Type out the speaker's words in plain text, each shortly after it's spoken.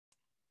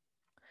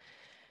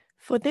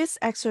For this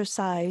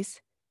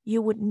exercise,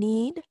 you would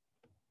need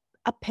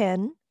a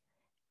pen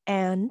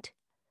and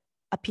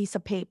a piece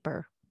of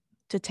paper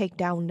to take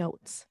down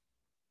notes.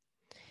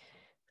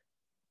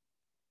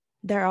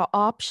 There are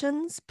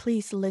options.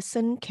 Please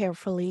listen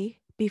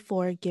carefully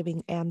before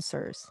giving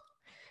answers.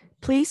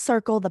 Please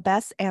circle the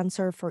best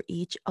answer for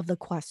each of the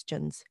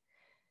questions.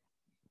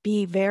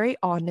 Be very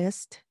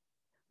honest.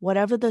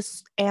 Whatever the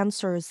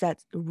answers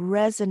that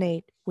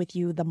resonate with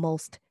you the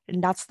most,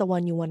 and that's the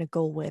one you want to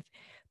go with.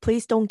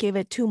 Please don't give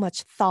it too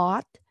much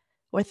thought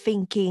or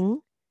thinking.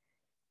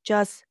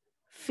 Just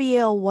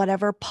feel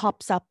whatever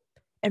pops up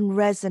and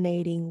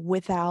resonating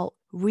without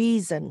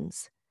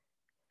reasons.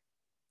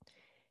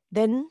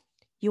 Then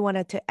you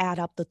wanted to add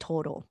up the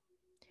total.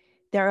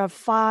 There are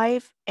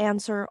 5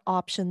 answer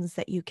options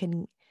that you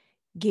can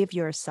give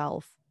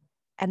yourself,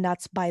 and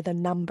that's by the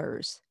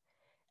numbers.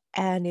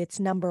 And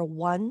it's number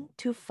 1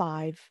 to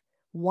 5,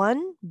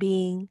 1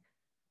 being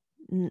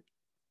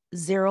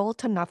 0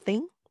 to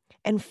nothing,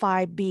 and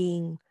 5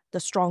 being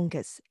the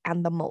strongest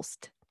and the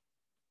most.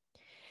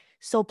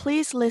 So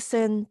please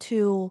listen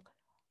to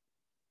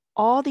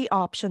all the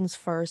options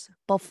first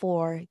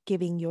before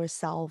giving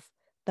yourself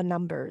the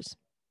numbers.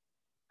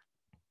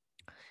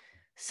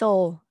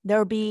 So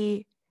there'll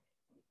be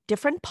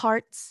different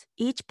parts.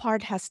 Each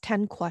part has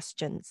 10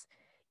 questions.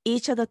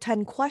 Each of the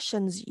 10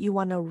 questions, you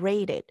want to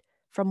rate it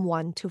from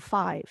 1 to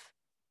 5.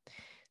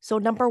 So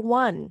number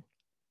 1,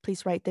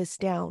 please write this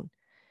down.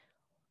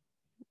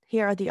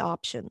 Here are the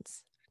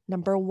options.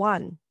 Number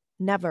 1,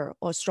 never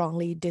or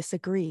strongly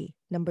disagree.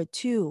 Number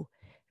 2,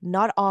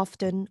 not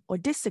often or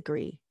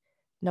disagree.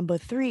 Number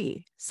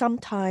 3,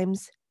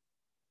 sometimes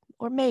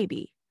or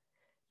maybe.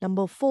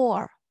 Number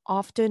 4,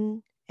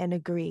 often and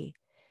agree.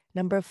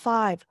 Number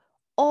 5,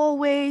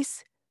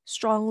 always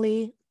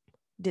strongly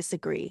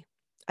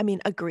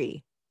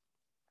agree.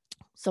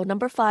 So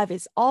number 5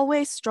 is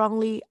always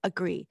strongly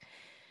agree.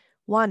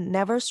 1,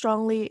 never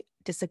strongly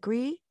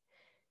disagree.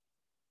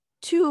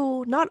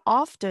 2, not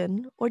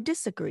often or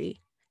disagree.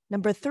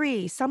 Number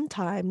 3,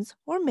 sometimes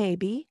or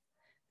maybe.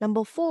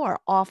 Number 4,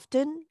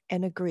 often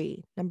and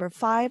agree. Number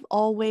 5,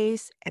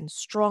 always and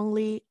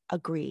strongly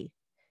agree.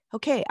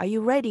 Okay, are you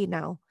ready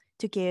now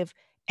to give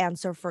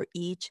answer for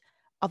each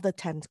of the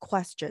 10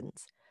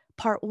 questions?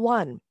 Part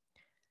 1,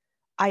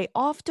 I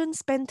often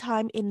spend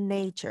time in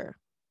nature.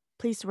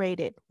 Please rate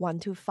it 1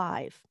 to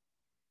 5.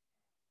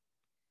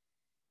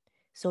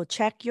 So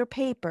check your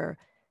paper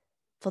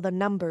for the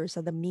numbers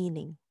and the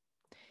meaning.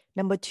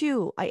 Number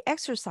 2, I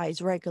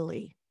exercise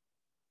regularly.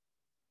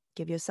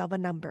 Give yourself a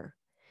number.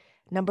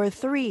 Number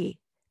 3,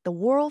 the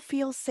world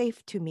feels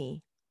safe to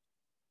me.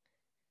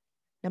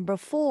 Number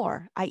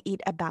 4, I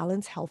eat a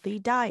balanced, healthy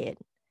diet.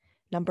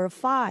 Number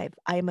 5,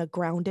 I am a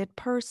grounded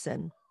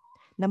person.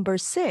 Number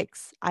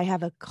 6, I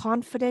have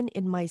confidence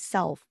in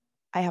myself.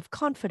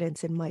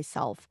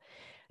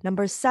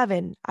 Number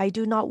 7, I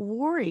do not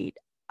worry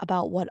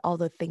about what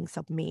others think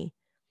of me.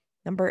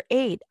 Number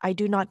 8, I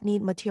do not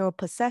need material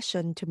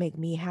possession to make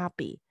me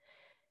happy.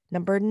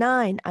 Number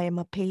 9, I am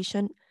a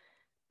patient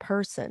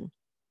person.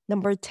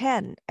 Number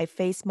 10, I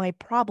face my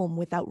problem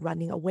without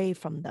running away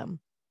from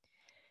them.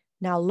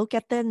 Now look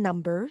at the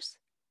numbers.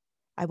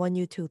 I want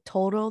you to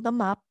total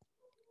them up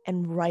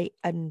and write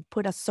and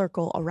put a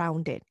circle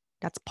around it.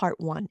 That's part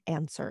 1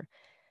 answer.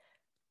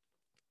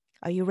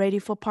 Are you ready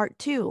for part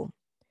 2?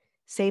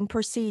 Same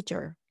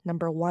procedure,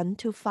 number 1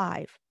 to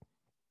 5.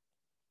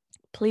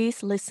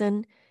 Please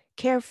listen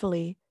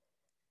carefully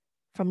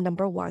from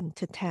number 1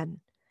 to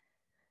 10.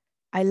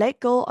 I let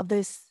go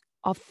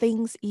of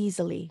things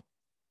easily.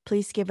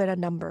 Please give it a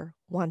number,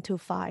 1 to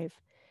 5.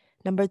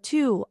 Number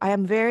 2, I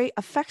am very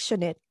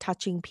affectionate,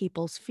 touching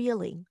people's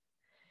feeling.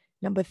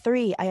 Number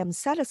 3, I am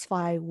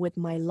satisfied with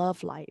my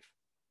love life.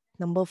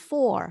 Number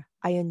 4,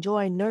 I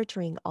enjoy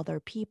nurturing other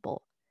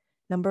people.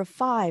 Number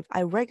 5,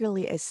 I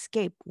regularly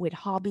escape with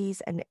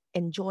hobbies and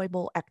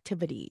enjoyable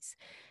activities.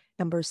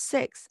 Number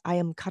 6, I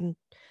am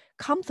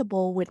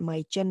comfortable with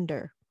my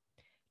gender.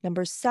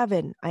 Number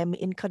 7, I am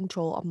in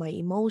control of my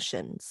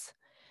emotions.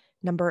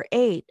 Number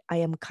 8, I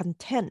am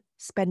content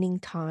spending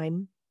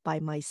time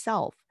by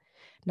myself.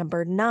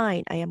 Number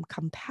 9, I am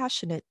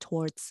compassionate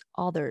towards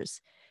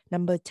others.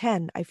 Number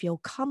 10, I feel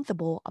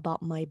comfortable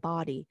about my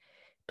body.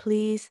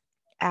 Please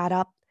add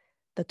up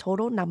the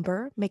total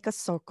number, make a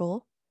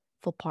circle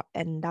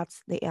and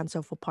that's the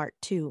answer for part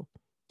 2.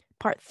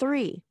 Part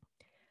 3,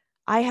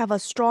 I have a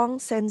strong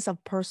sense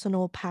of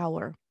personal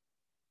power.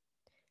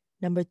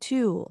 Number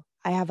 2,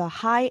 I have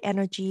a high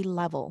energy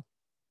level.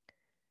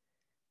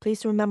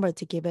 Please remember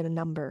to give it a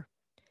number.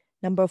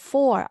 Number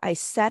 4, I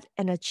set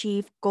and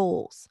achieve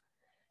goals.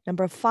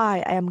 Number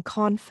 5, I am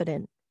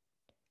confident.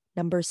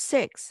 Number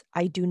 6,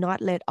 I do not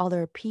let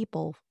other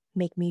people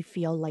make me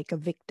feel like a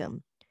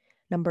victim.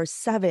 Number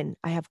 7,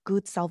 I have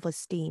good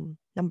self-esteem.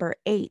 Number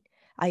 8,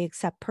 I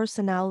accept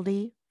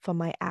personality for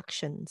my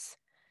actions.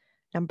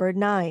 Number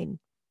 9,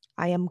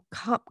 I am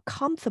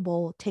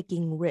comfortable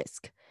taking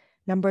risk.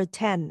 Number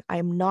 10, I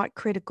am not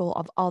critical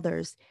of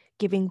others,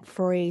 giving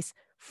praise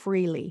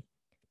freely.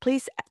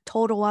 Please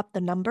total up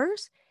the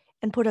numbers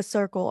and put a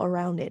circle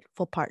around it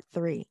for part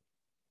 3.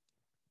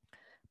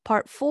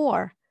 Part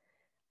 4,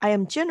 I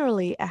am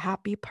generally a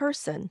happy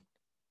person.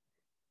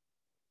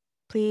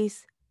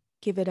 Please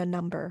give it a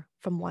number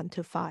from 1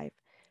 to 5.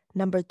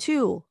 Number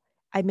 2,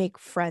 I make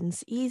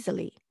friends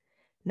easily.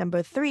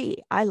 Number 3,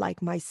 I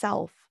like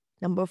myself.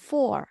 Number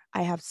 4,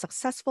 I have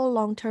successful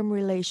long-term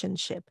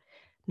relationship.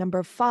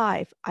 Number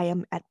 5, I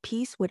am at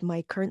peace with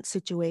my current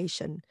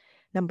situation.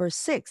 Number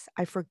 6,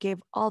 I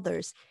forgive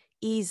others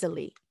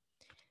easily.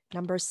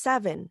 Number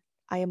 7,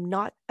 I am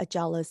not a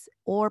jealous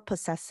or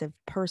possessive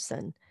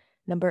person.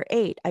 Number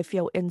 8, I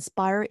feel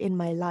inspired in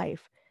my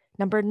life.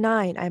 Number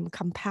 9, I'm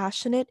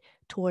compassionate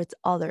towards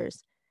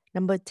others.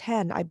 Number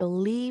 10, I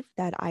believe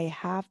that I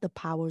have the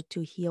power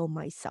to heal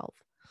myself.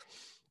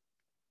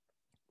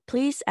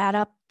 Please add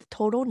up the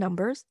total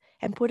numbers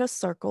and put a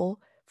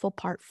circle for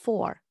part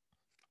 4.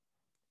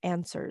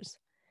 Answers.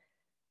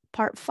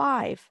 Part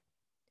 5,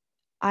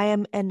 I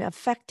am an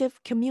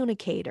effective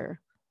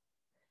communicator.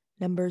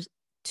 Number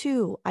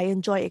 2, I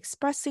enjoy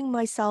expressing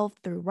myself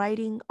through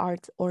writing,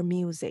 art, or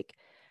music.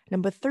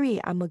 Number 3,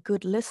 I'm a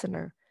good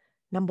listener.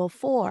 Number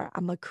 4,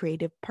 I'm a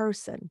creative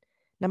person.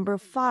 Number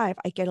 5,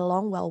 I get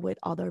along well with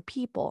other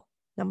people.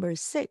 Number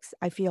 6,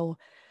 I feel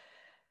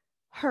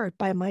heard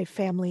by my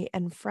family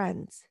and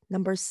friends.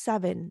 Number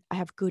 7, I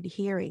have good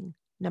hearing.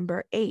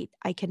 Number 8,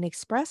 I can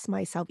express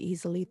myself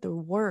easily through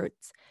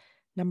words.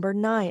 Number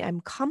 9,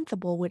 I'm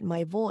comfortable with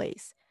my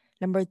voice.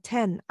 Number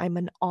 10, I'm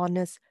an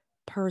honest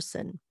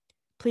person.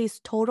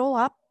 Please total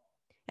up,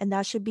 and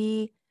that should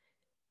be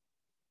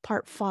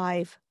part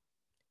 5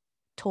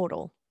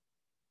 total.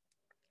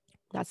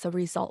 That's the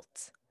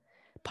results.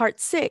 Part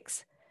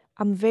 6,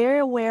 I'm very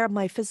aware of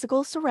my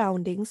physical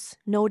surroundings,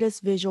 notice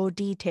visual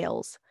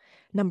details.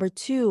 Number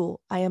 2,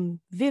 I have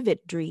vivid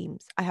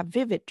dreams.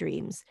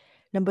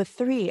 Number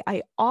 3,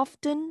 I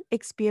often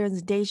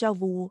experience deja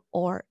vu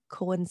or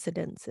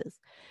coincidences.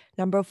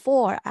 Number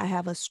 4, I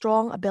have a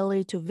strong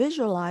ability to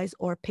visualize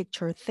or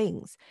picture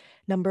things.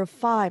 Number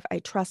 5, I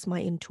trust my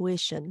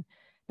intuition.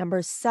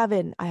 Number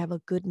 7, I have a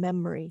good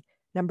memory.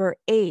 Number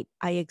 8,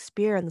 I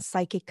experience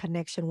psychic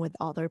connection with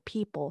other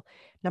people.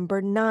 Number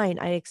 9,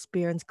 I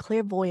experience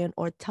clairvoyant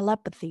or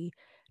telepathy.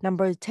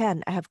 Number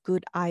 10, I have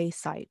good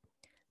eyesight.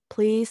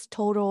 Please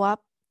total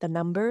up the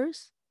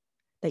numbers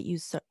that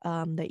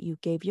you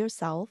gave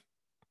yourself.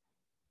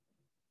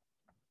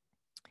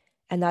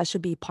 And that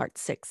should be part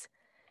 6.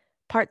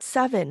 Part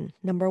 7,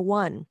 number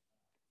 1,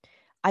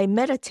 I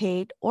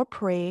meditate or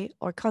pray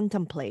or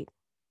contemplate.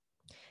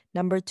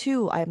 Number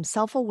 2, I am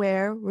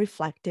self-aware,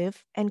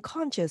 reflective, and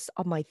conscious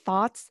of my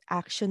thoughts,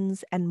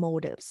 actions, and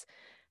motives.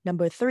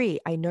 Number 3,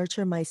 I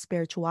nurture my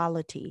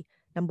spirituality.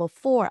 Number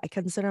 4, I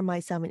consider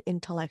myself an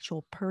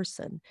intellectual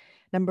person.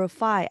 Number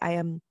 5, I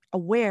am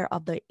aware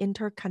of the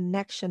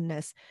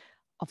interconnectedness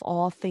of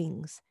all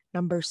things.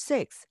 Number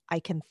 6,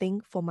 I can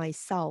think for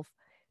myself.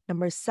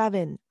 Number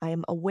 7, I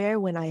am aware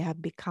when I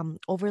have become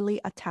overly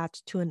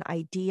attached to an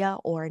idea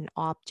or an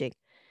object.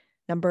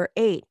 Number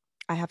 8,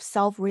 I have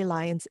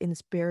self-reliance in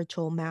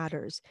spiritual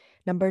matters.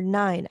 Number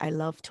 9, I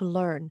love to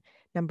learn.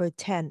 Number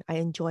 10, I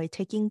enjoy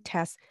taking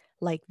tests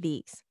like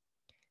these.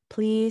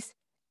 Please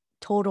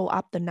total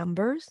up the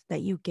numbers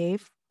that you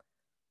gave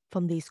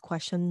from these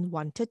questions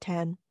 1 to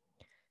 10.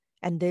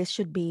 And this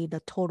should be the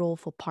total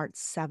for part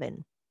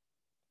 7.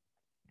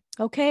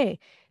 Okay,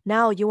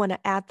 now you want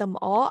to add them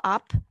all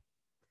up.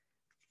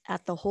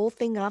 Add the whole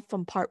thing up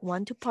from part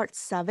 1 to part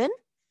 7.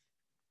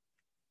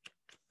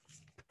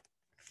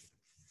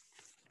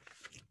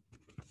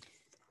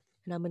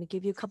 And I'm going to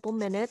give you a couple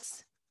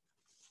minutes.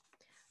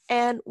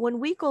 And when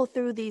we go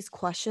through these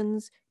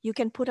questions, you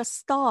can put a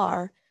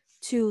star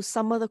to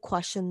some of the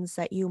questions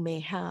that you may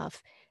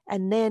have.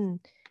 And then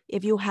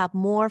if you have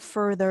more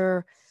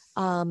further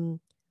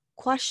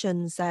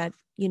questions that,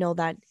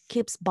 that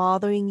keeps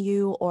bothering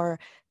you, or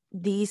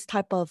these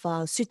type of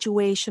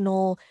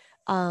situational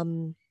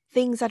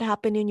things that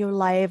happen in your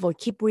life or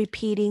keep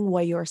repeating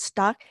where you're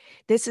stuck,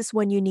 this is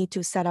when you need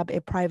to set up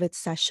a private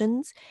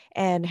sessions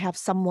and have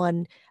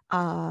someone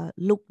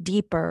look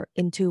deeper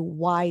into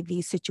why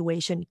the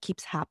situation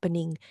keeps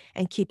happening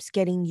and keeps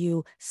getting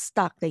you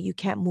stuck, that you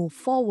can't move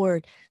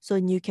forward, so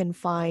you can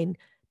find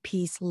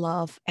peace,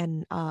 love,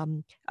 and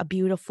a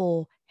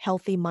beautiful,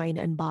 healthy mind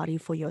and body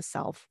for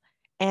yourself,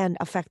 and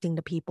affecting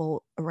the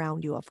people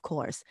around you, of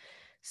course.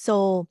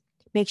 So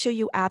make sure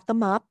you add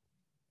them up.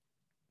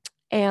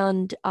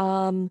 And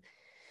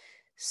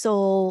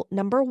so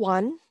number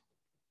 1,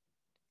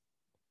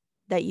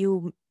 that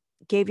you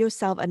gave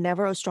yourself a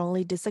never or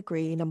strongly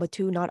disagree. Number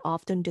 2, not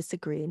often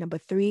disagree. Number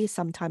 3,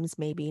 sometimes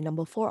maybe.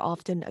 Number 4,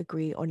 often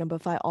agree. Or number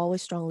 5,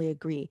 always strongly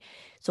agree.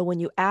 So when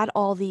you add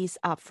all these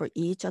up for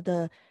each of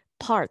the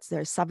parts,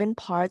 there's 7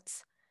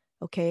 parts,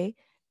 okay?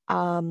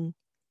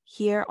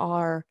 Here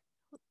are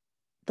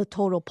the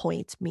total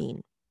points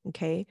mean,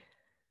 okay?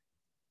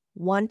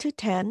 1 to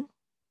 10,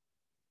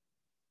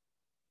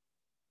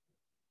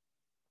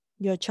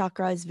 your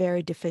chakra is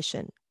very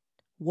deficient.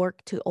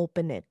 Work to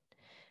open it.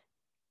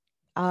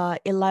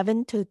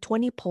 11 to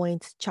 20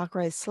 points,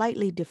 chakra is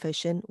slightly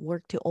deficient.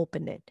 Work to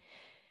open it.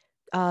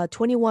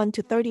 21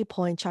 to 30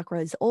 point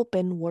chakra is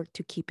open, work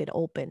to keep it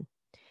open.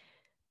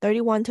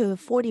 31 to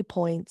 40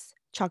 points,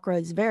 chakra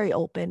is very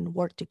open,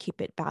 work to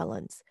keep it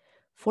balanced.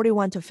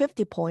 41 to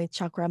 50 points,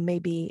 chakra may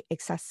be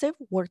excessive,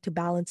 work to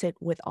balance it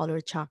with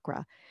other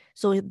chakra.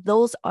 So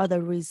those are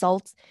the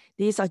results.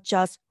 These are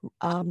just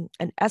an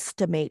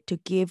estimate to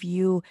give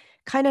you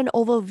kind of an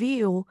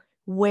overview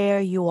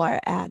where you are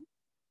at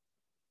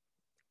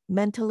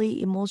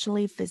mentally,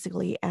 emotionally,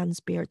 physically, and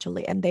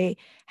spiritually. And they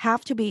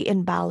have to be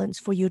in balance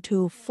for you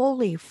to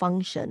fully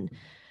function.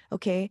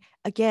 Okay.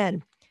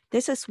 Again,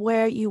 this is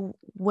where you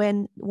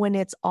when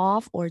it's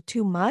off or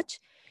too much,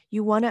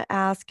 you want to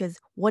ask is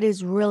what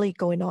is really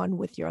going on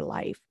with your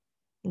life.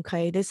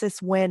 Okay. This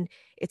is when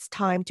it's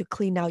time to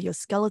clean out your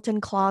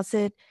skeleton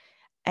closet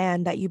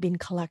and that you've been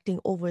collecting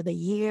over the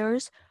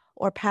years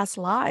or past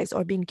lives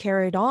or being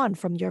carried on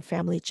from your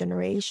family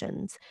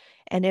generations.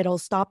 And it'll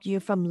stop you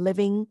from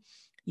living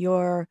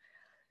your,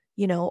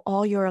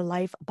 all your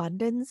life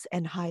abundance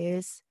and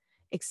highest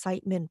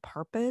excitement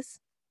purpose.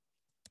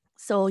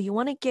 So you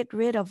want to get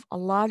rid of a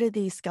lot of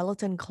these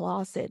skeleton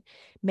closet,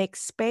 make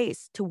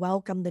space to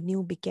welcome the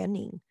new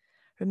beginning.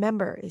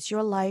 Remember, it's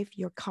your life,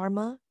 your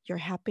karma, your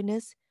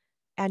happiness,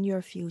 and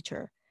your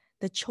future.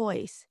 The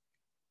choice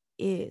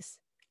is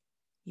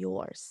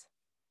yours.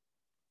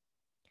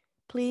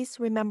 Please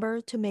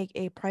remember to make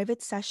a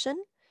private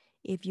session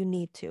if you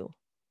need to.